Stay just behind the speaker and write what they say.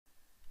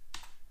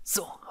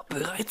So,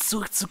 bereit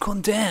zurück zu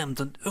Condemned.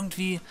 Und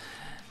irgendwie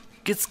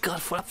geht's gerade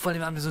voll ab, weil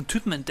wir haben so einen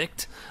Typen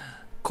entdeckt.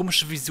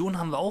 Komische Visionen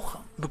haben wir auch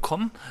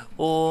bekommen.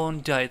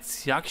 Und ja,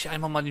 jetzt jag ich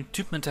einfach mal den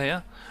Typen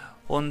hinterher.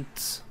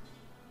 Und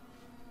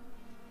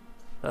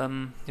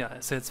ja,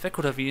 ist er jetzt weg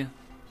oder wie?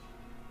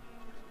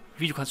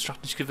 Wie, du kannst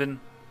Schlacht nicht gewinnen.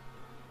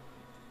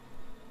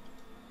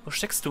 Wo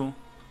steckst du?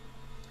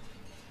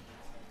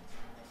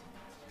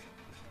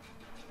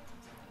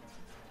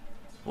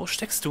 Wo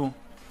steckst du?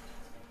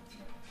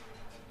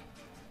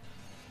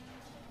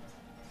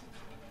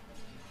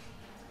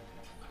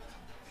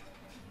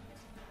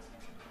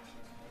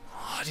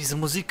 Oh, diese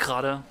Musik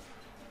gerade.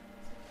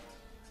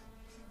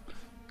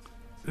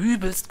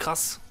 Übelst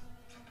krass.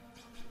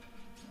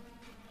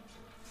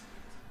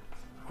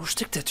 Wo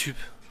steckt der Typ?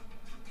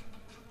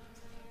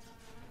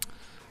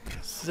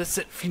 Das ist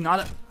der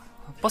finale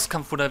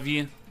Bosskampf oder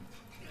wie?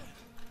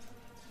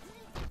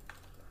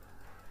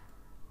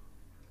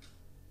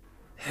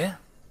 Hä?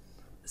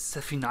 Ist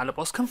der finale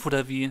Bosskampf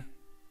oder wie?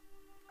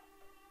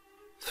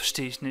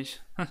 Verstehe ich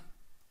nicht. Hm.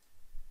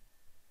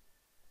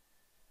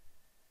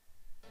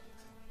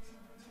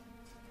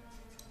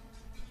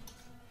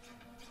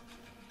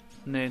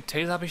 Ne,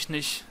 Taser habe ich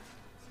nicht.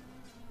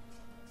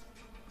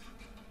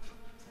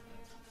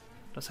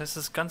 Das heißt,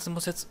 das Ganze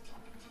muss jetzt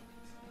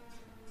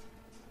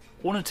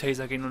ohne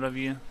Taser gehen, oder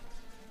wie?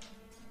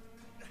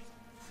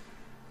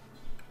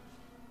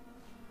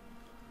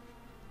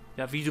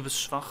 Ja, wie, du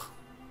bist schwach.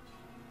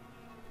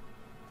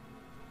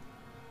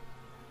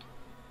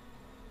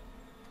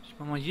 Ich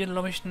mach mal hier,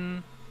 glaube ich,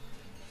 einen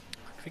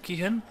Quickie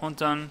hin und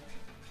dann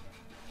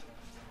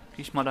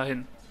gehe ich mal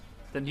dahin.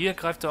 Denn hier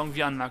greift er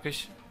irgendwie an, merke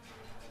ich.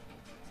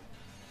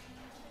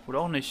 Oder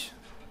auch nicht.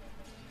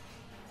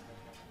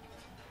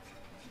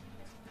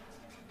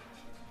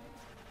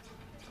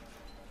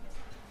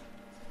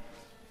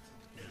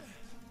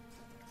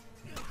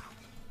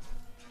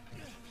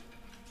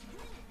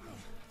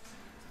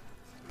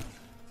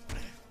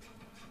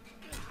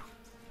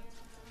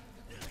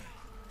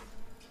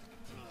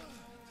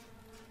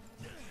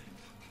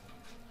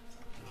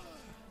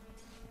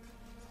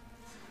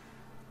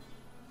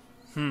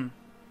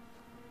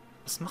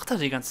 Was macht er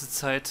die ganze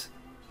Zeit?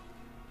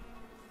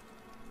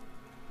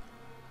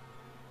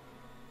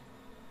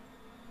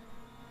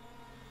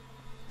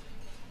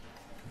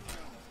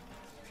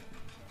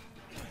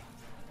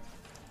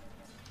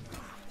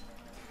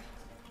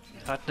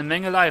 Er hat eine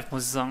Menge Live,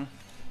 muss ich sagen.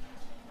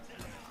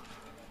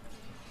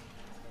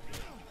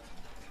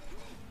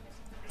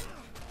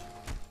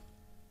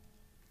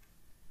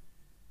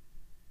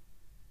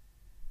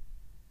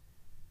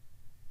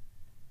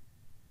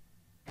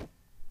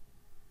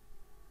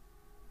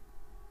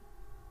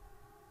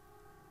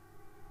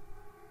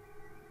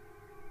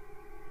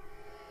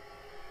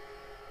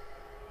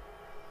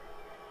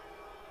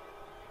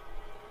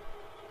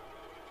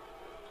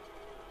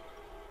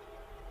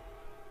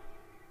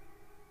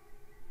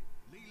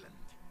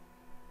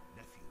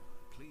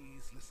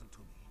 Listen to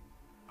me.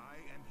 I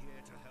am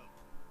here to help.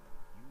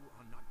 You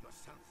are not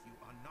yourself. You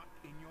are not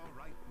in your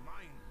right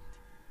mind.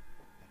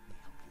 Let me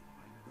help you.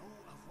 I know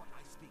of what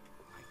I speak.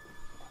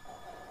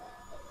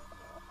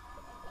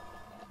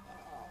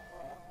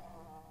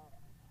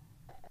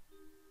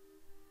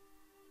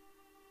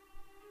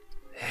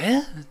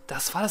 Hä?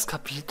 Das war das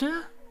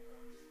Kapitel?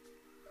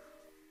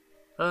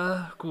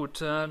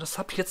 Gut, das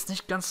habe ich jetzt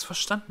nicht ganz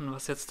verstanden,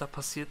 was jetzt da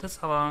passiert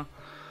ist, aber...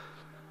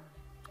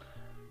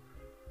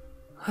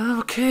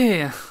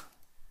 Okay.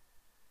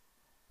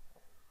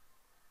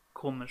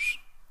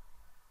 Komisch.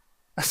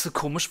 Also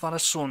komisch war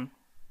das schon.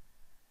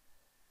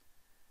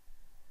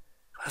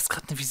 War das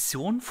gerade eine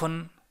Vision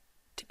von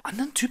dem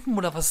anderen Typen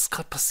oder was ist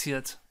gerade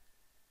passiert?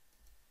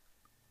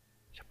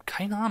 Ich habe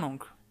keine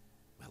Ahnung.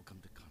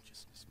 Welcome to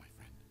consciousness, my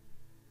friend.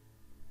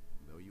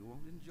 Though you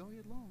won't enjoy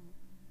it long.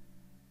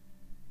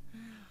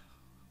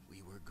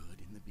 We were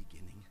good in the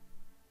beginning.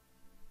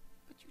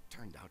 But you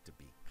turned out to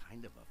be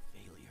kind of a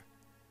failure,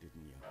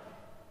 didn't you?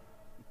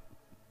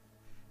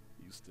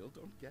 You still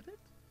don't get it?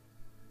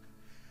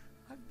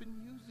 I've been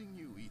using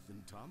you,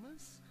 Ethan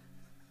Thomas.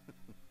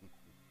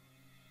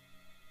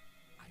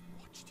 I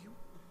watched you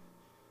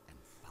and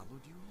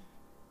followed you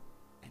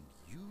and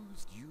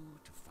used you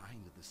to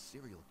find the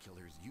serial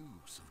killers you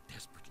so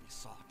desperately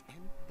sought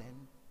and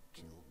then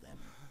kill them.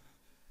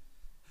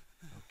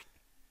 Okay,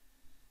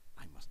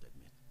 I must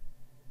admit,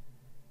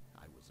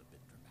 I was a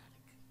bit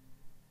dramatic.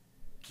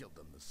 Killed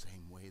them the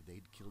same way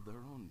they'd kill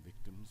their own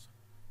victims.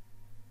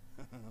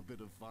 A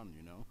bit of fun,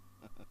 you know.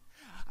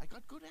 I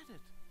got good at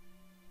it.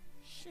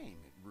 Shame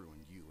it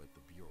ruined you at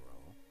the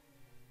Bureau.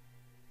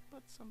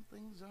 But some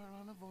things are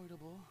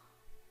unavoidable.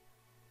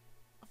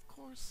 Of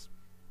course,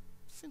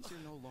 since you're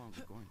no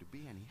longer going to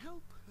be any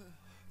help,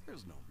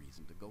 there's no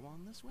reason to go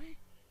on this way.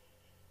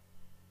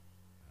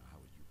 How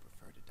would you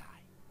prefer to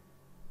die?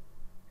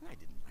 I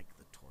didn't like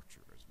the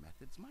torturer's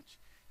methods much.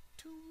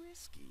 Too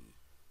risky.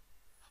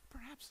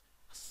 Perhaps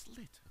a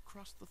slit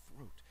across the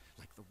throat,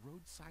 like the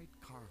roadside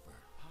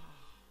carver.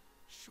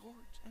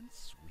 Short and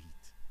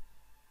sweet.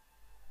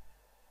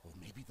 Or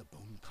maybe the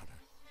bone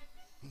cutter.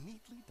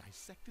 Neatly carefully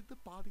dissected the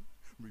body,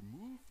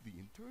 removed the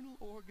internal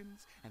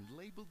organs, and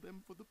labeled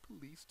them for the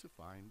police to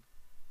find.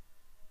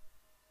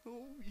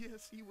 Oh,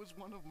 yes, he was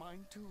one of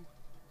mine, too.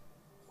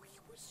 We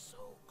were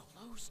so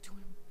close to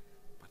him,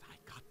 but I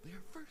got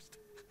there first.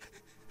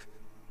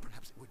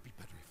 Perhaps it would be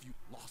better if you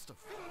lost a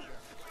finger.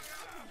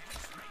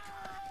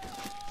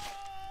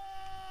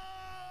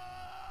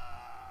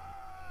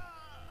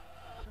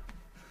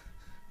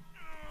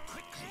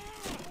 Quickly!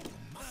 You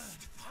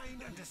must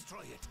find and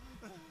destroy it.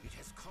 It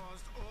has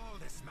caused all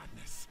this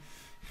madness.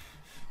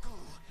 Go,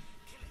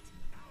 kill it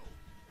now.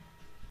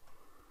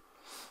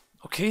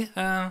 Okay,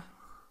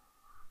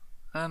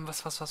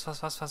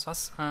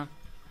 was?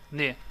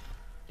 Nee,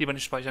 lieber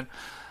nicht speichern.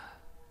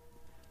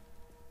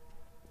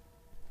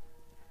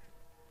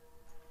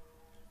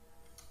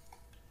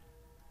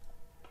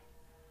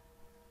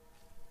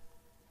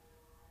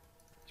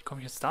 Wie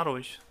komme ich jetzt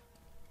dadurch?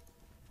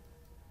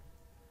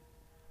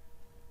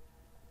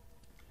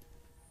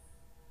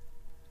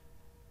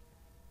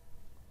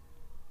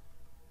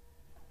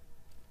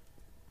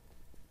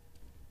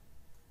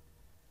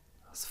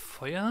 Das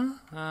Feuer?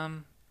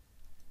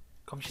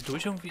 Komme ich hier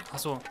durch irgendwie?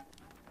 Achso.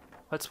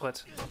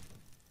 Holzbrett.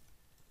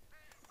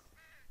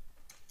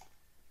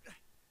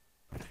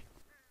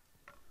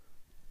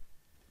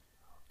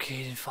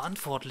 Okay, den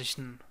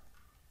Verantwortlichen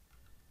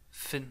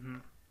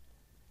finden.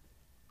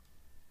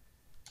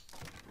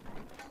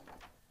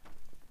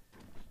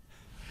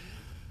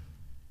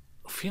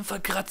 Auf jeden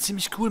Fall gerade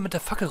ziemlich cool, mit der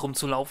Fackel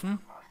rumzulaufen.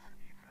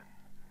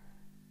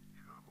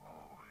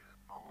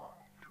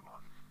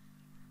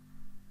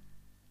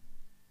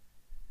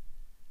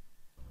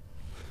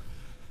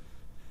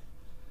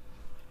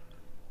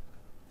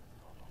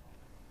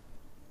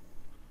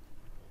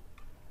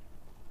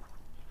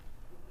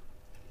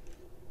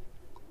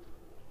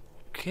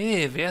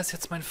 Okay, wer ist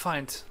jetzt mein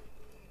Feind?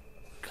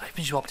 Greift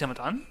mich überhaupt jemand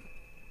an?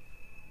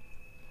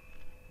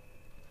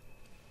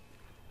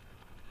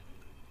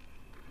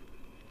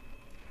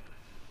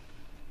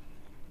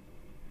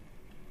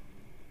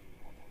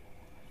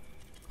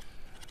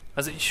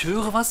 Also ich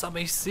höre was, aber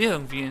ich sehe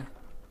irgendwie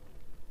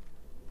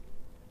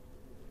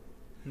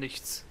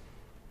nichts.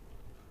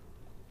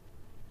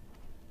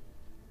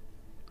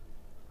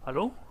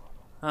 Hallo?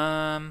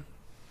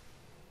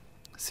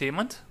 Ist hier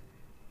jemand?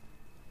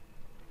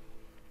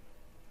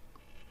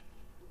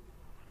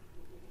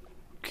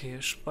 Okay,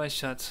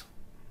 speichert.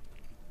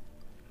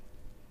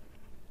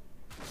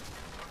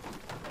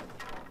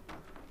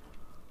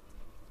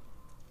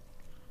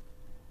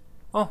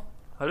 Oh,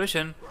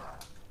 Hallöchen.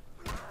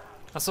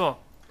 Ach so.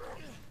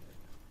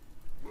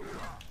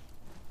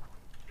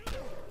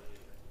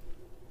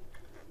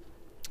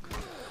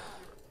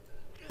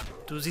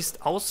 Du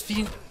siehst aus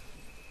wie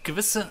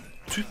gewisse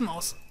Typen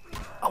aus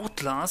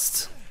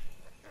Outlast.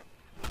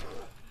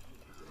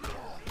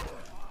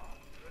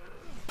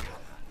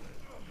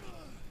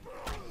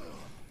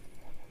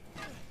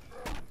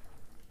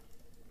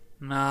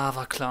 Na,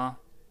 war klar.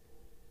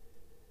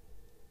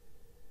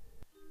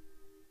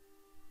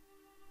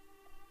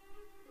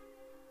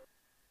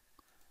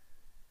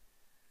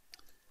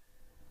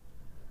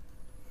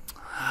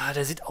 Ah,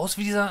 der sieht aus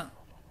wie dieser,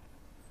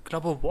 ich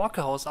glaube,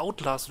 Walker aus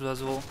Outlast oder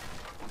so.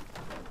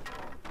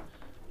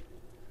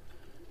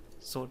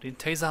 So, den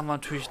Taser haben wir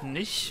natürlich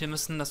nicht. Wir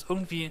müssen das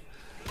irgendwie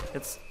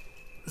jetzt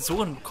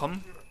so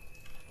hinbekommen.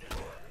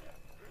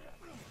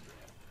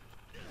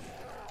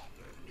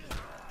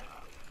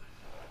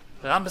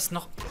 Ja, am besten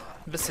noch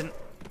ein bisschen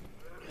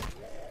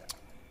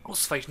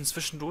ausweichen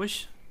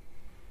zwischendurch.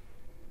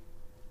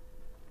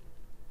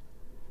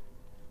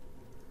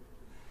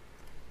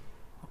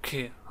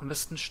 Okay, am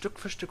besten Stück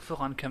für Stück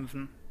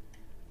vorankämpfen.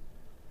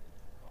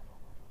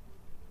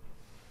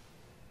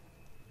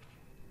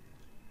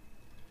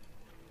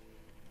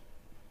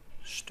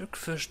 Stück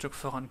für Stück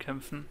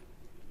vorankämpfen.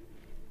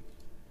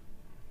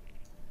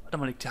 Warte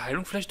mal, liegt die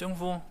Heilung vielleicht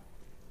irgendwo?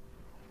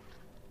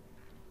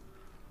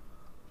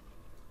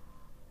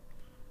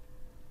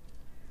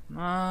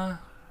 Na,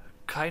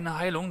 keine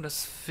Heilung.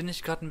 Das finde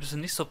ich gerade ein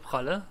bisschen nicht so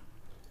pralle.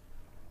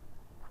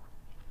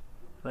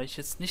 Weil ich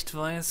jetzt nicht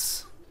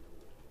weiß...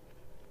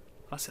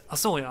 Was? Ach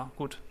so, ja,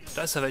 gut.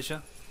 Da ist ja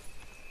welche.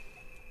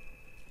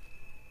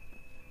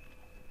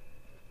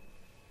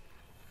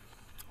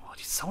 Oh,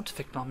 die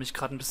Soundeffekte machen mich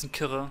gerade ein bisschen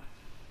kirre.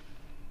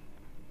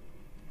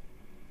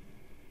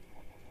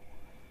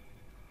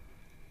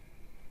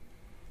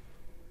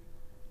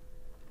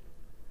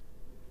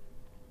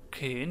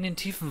 Okay, in den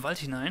tiefen Wald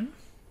hinein.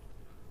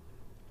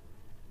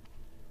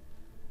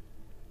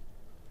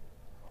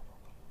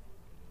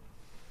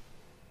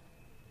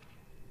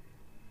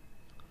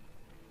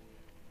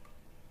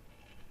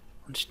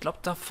 Und ich glaube,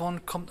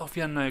 davon kommt auch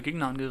wieder ein neuer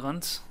Gegner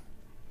angerannt.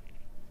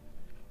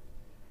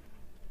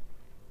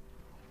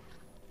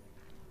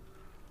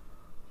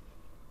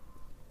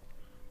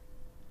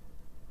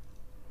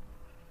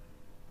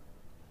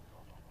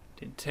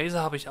 Den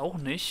Taser habe ich auch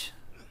nicht.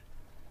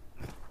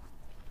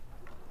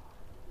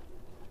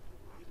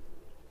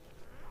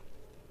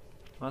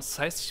 Was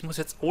heißt, ich muss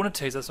jetzt ohne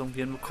Tasers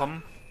irgendwie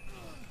hinbekommen.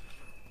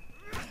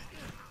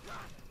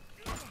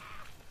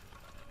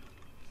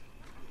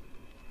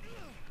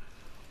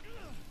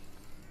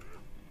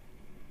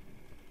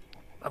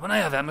 Aber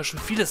naja, wir haben ja schon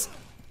vieles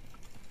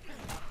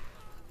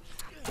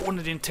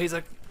ohne den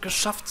Taser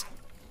geschafft.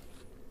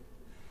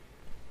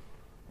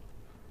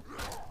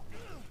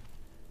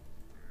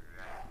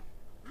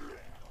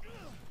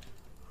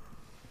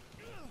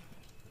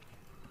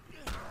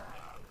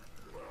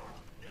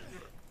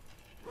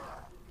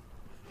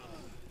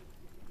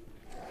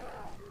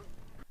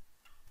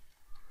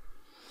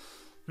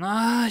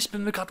 Na, ich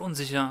bin mir gerade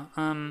unsicher.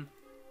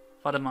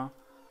 Warte mal.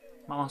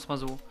 Machen wir es mal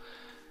so.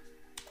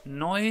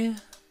 Neu.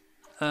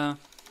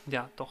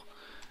 Ja, doch.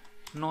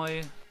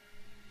 Neu.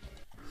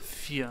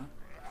 4.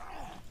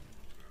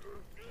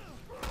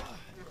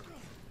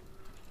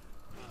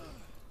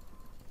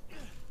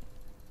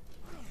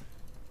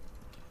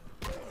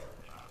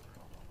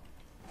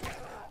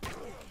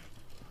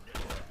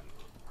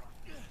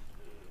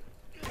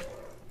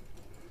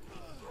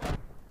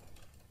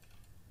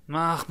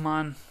 Ach,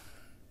 Mann.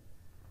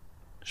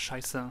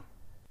 Scheiße.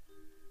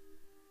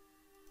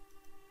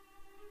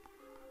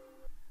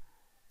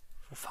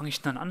 Wo fange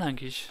ich denn an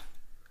eigentlich?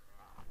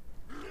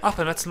 Ach,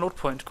 beim letzten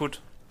Loadpoint,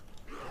 gut.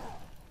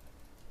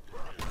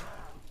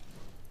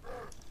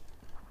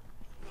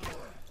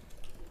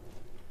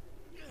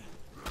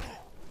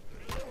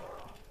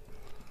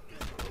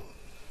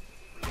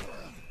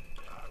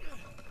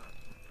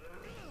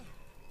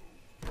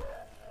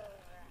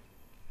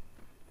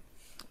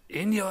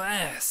 In your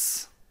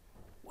ass.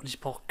 Und ich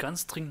brauche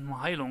ganz dringend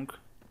mal Heilung.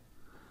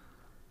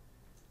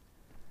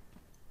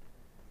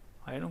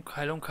 Heilung,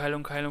 Heilung,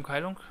 Heilung, Heilung,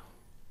 Heilung.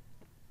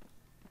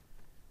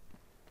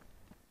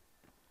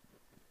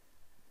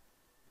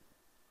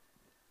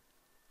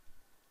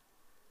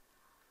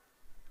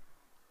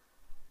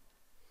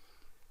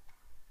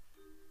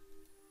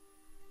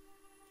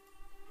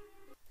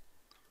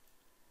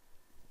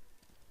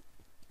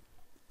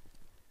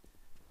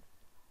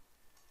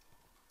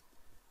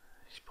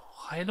 Ich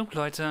brauche Heilung,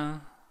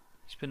 Leute.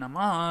 Ich bin am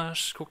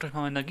Arsch. Guckt euch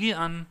mal meine Energie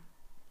an.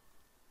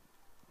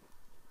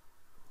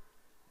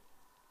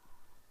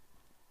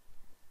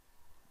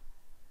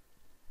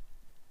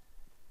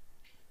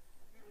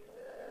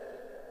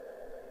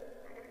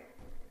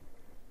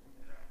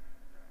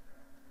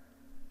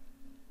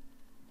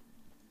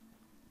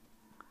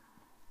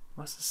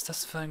 Was ist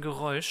das für ein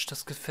Geräusch?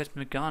 Das gefällt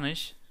mir gar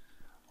nicht.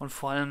 Und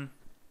vor allem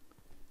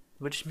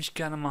würde ich mich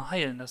gerne mal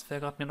heilen. Das wäre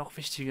gerade mir noch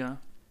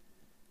wichtiger.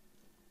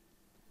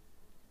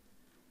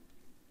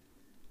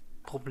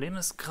 Problem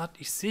ist gerade,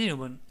 ich sehe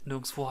über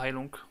nirgendwo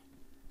Heilung.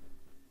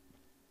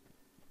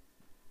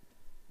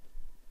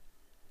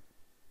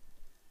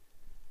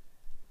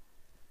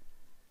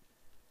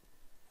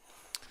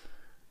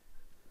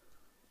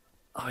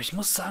 Aber ich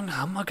muss sagen,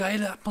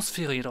 hammergeile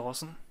Atmosphäre hier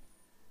draußen.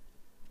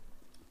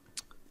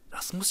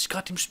 Das muss ich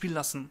gerade im Spiel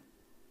lassen.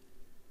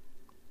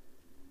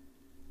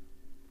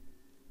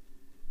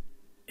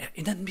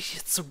 Erinnert mich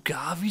jetzt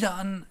sogar wieder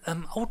an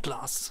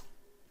Outlast,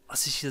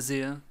 was ich hier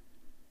sehe.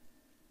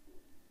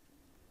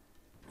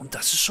 Und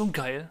das ist schon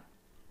geil.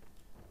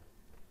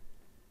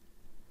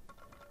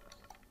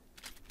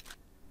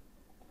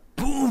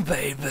 Boom,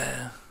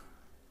 Baby!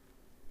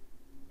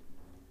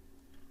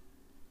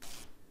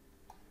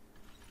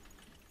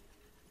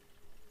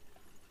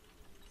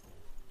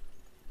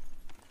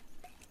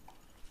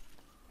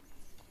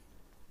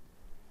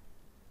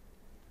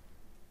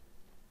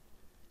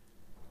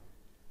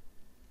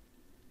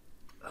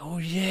 Oh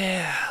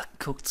yeah!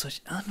 Guckt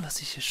euch an,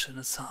 was ich hier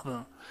Schönes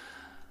habe.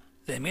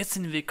 Wer mir jetzt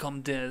in den Weg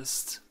kommt, der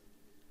ist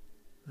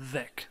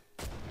weg.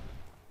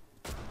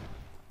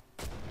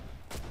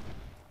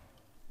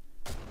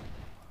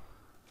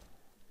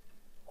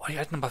 Oh, die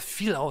halten aber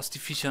viel aus, die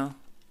Viecher.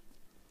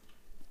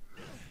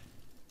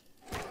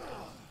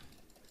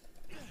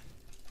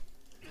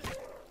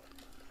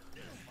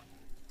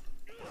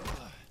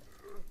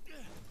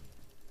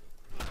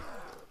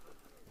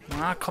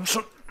 Na, komm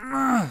schon.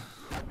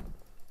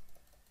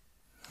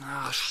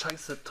 Ach,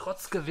 scheiße,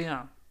 trotz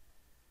Gewehr.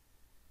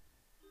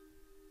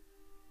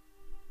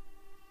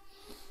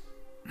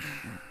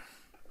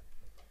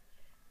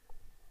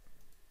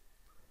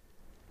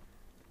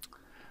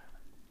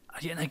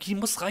 Die Energie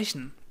muss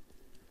reichen.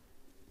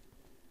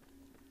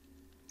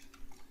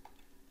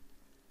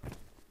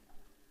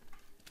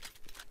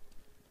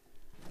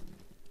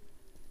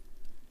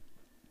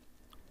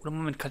 Oder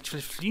Moment, kann ich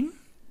vielleicht fliehen?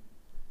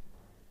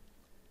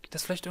 Geht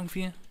das vielleicht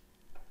irgendwie?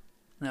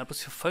 Naja, bloß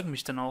sie verfolgen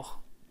mich dann auch.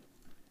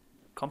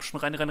 Komm schon,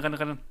 rein, rein, rein,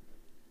 rein.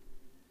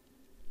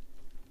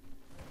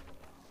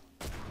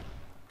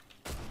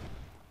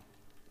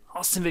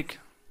 Aus dem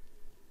Weg.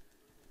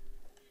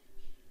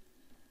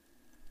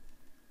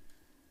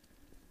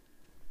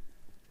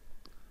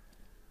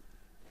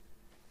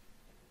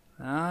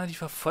 Ja, die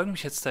verfolgen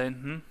mich jetzt da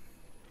hinten.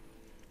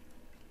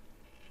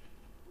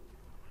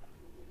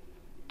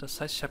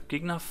 Das heißt, ich habe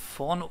Gegner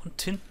vorne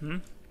und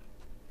hinten.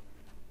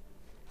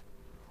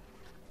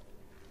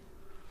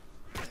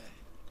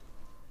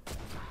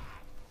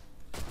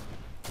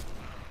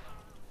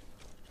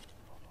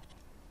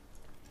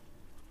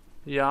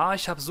 Ja,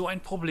 ich habe so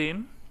ein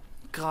Problem.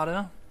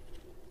 Gerade.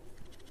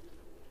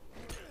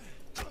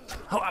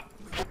 Hau ab!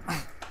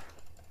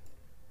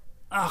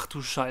 Ach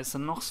du Scheiße,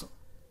 noch so.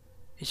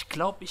 Ich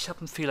glaube, ich habe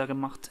einen Fehler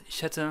gemacht.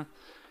 Ich hätte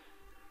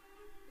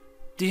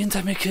die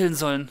hinter mir killen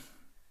sollen.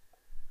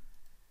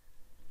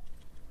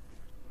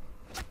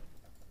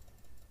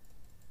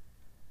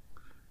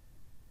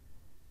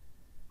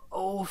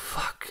 Oh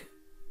fuck.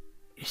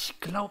 Ich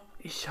glaube,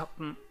 ich habe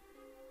einen...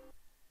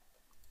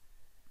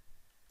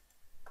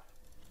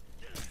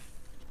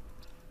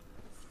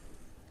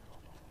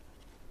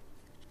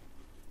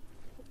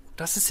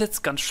 Das ist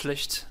jetzt ganz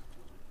schlecht.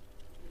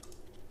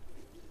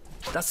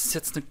 Das ist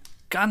jetzt eine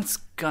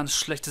ganz, ganz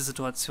schlechte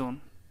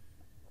Situation.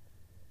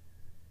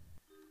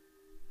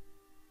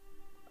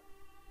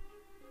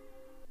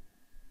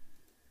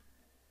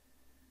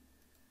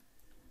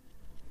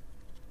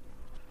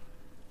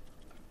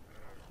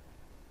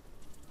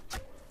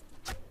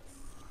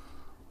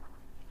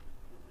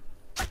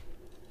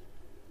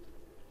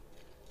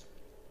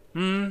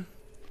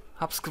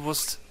 Hab's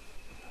gewusst.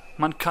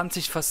 Man kann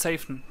sich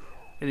versafen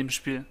in dem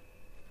Spiel.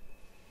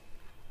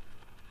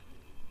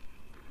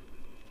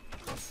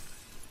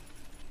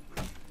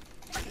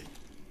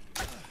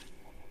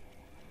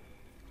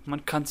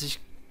 Man kann sich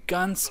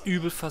ganz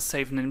übel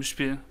versafen in dem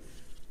Spiel.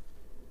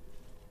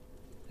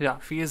 Ja,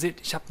 wie ihr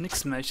seht, ich habe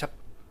nichts mehr. Ich habe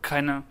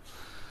keine...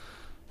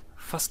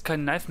 fast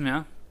keinen Knife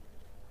mehr.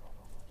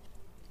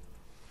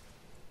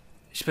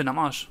 Ich bin am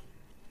Arsch.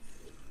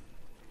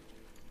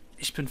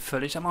 Ich bin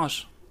völlig am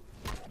Arsch.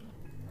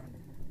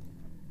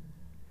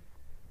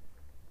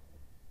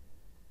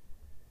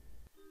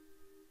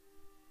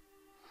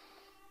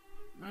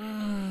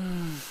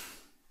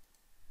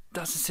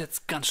 Das ist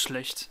jetzt ganz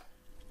schlecht.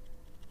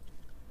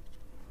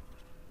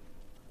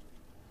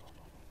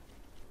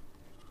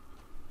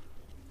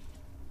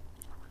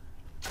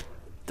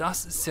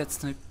 Das ist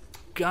jetzt eine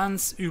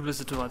ganz üble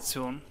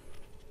Situation.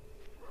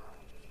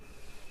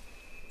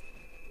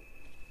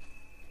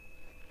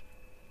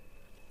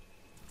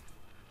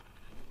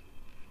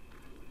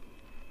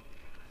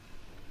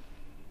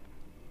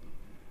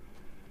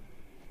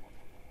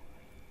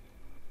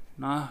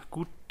 Na,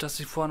 gut, dass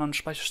ich vorher noch einen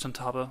Speicherstand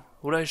habe.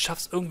 Oder ich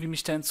schaff's irgendwie,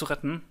 mich dahin zu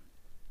retten.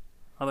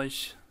 Aber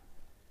ich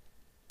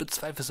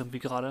bezweifle es irgendwie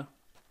gerade.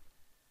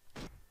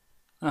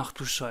 Ach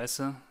du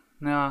Scheiße.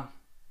 Ja.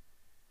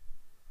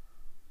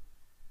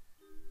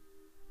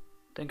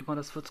 Denke mal,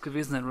 das wird's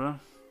gewesen sein, oder?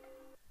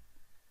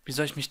 Wie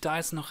soll ich mich da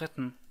jetzt noch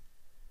retten?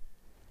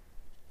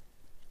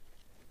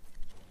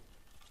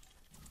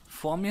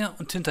 Vor mir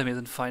und hinter mir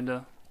sind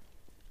Feinde.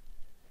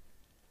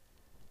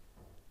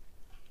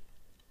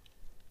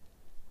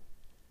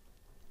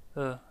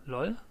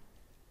 Lol?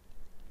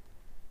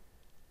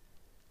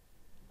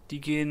 Die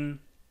gehen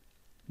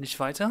nicht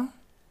weiter?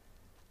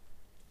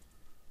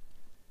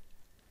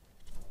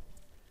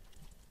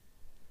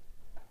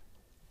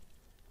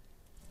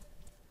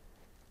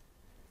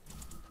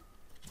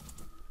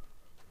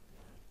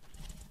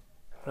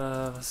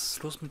 Was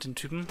ist los mit den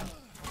Typen?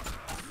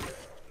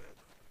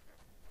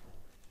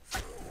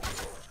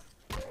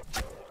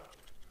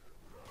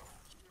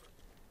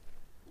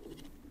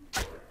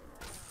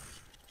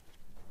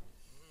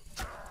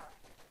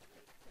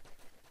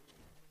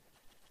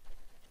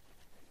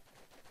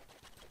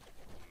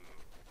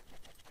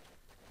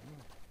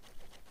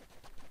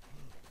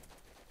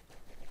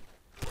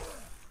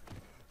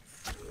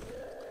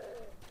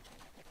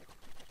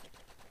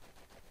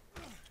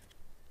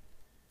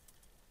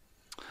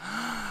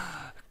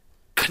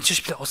 Kann ich das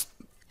Spiel aus...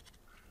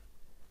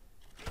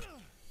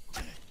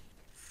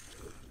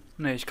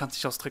 Nee, ich kann es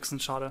nicht austricksen,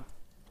 schade.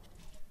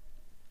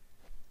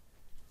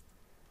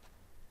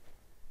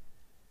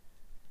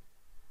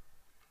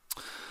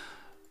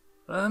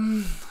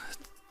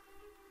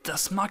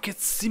 Das mag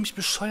jetzt ziemlich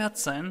bescheuert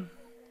sein,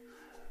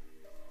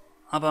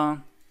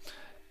 aber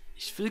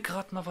ich will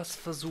gerade mal was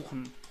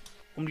versuchen,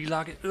 um die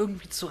Lage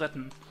irgendwie zu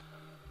retten.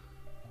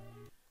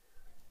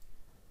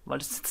 Weil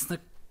das ist jetzt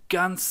eine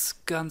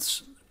ganz,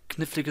 ganz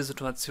knifflige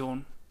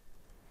Situation.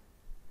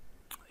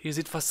 Ihr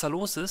seht, was da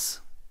los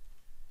ist.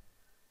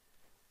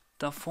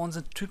 Da vorne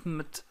sind Typen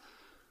mit...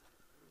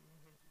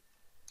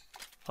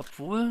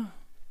 Obwohl...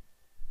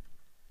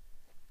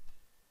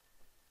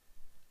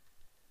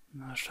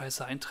 Na,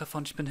 scheiße, ein Treffer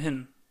und ich bin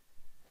hin.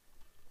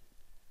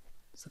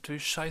 Das ist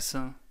natürlich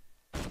scheiße.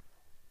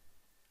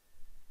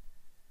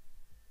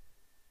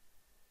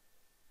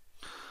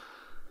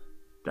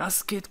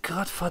 Das geht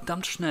gerade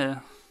verdammt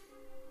schnell.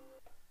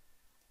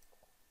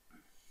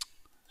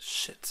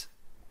 Shit.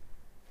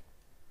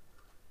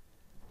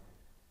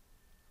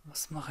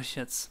 Was mache ich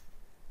jetzt?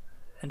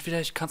 Entweder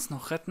ich kann es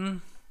noch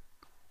retten,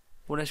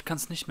 oder ich kann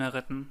es nicht mehr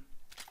retten.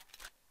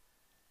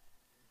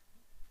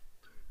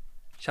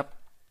 Ich habe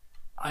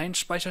einen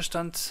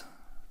Speicherstand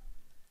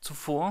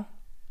zuvor.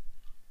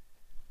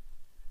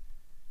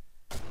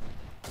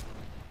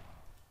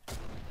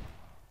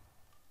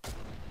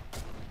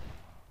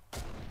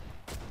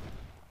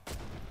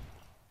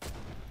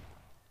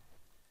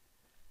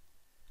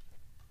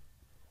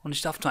 Und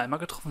ich darf nur einmal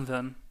getroffen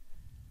werden.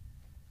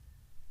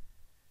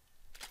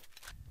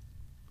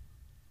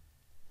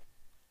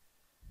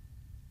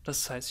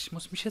 Das heißt, ich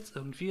muss mich jetzt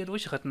irgendwie hier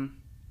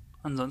durchretten.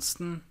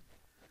 Ansonsten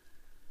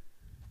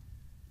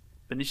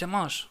bin ich am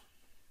Arsch.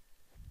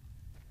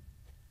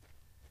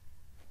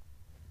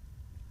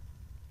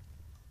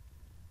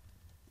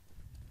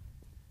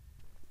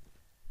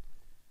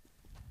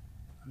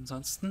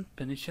 Ansonsten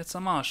bin ich jetzt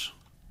am Arsch.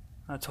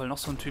 Na toll, noch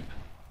so ein Typ.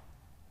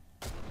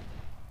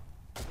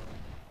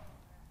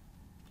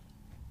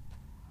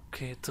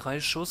 Okay, 3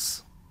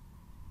 Schuss.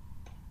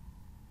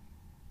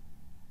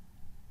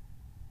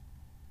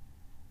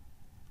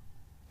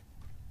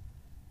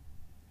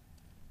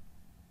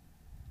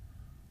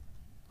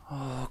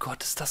 Oh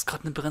Gott, ist das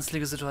gerade eine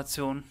brenzlige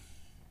Situation.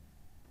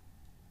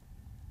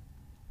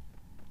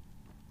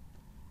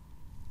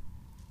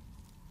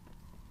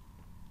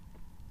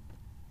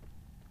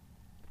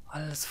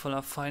 Alles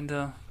voller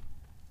Feinde.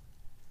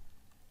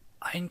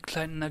 Ein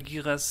kleiner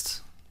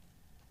Energierest.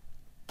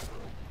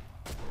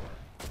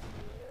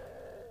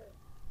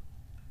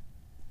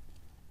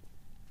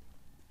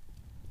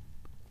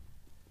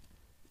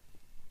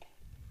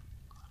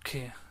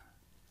 Okay.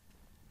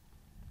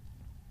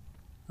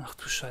 Ach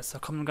du Scheiße, da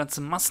kommen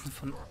ganze Massen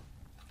von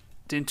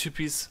den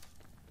Typis.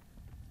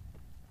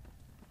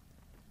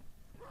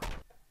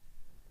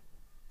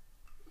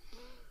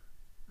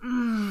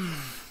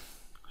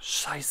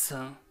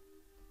 Scheiße.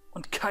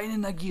 Und keine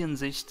Energie in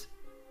Sicht.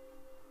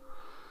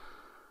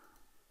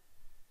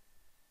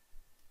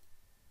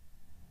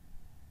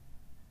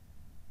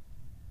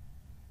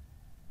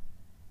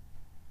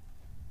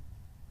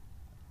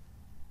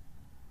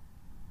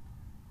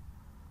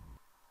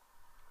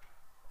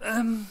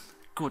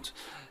 Gut.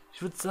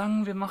 Ich würde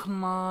sagen, wir machen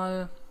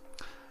mal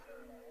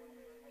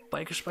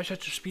bei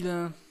gespeicherte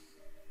Spiele.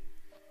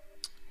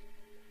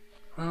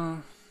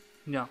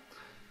 Ja.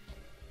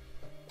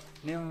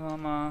 Nehmen wir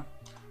mal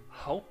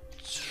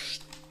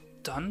Hauptstand.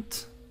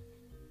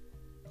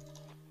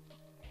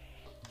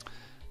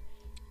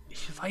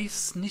 Ich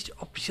weiß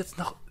nicht, ob ich jetzt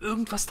noch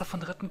irgendwas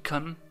davon retten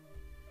kann.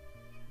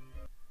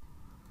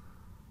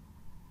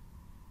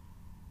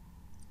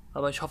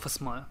 Aber ich hoffe es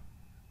mal.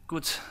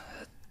 Gut.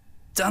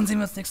 Dann sehen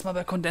wir uns nächstes Mal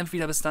bei Condemned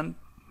wieder. Bis dann.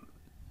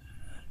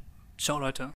 Ciao, Leute.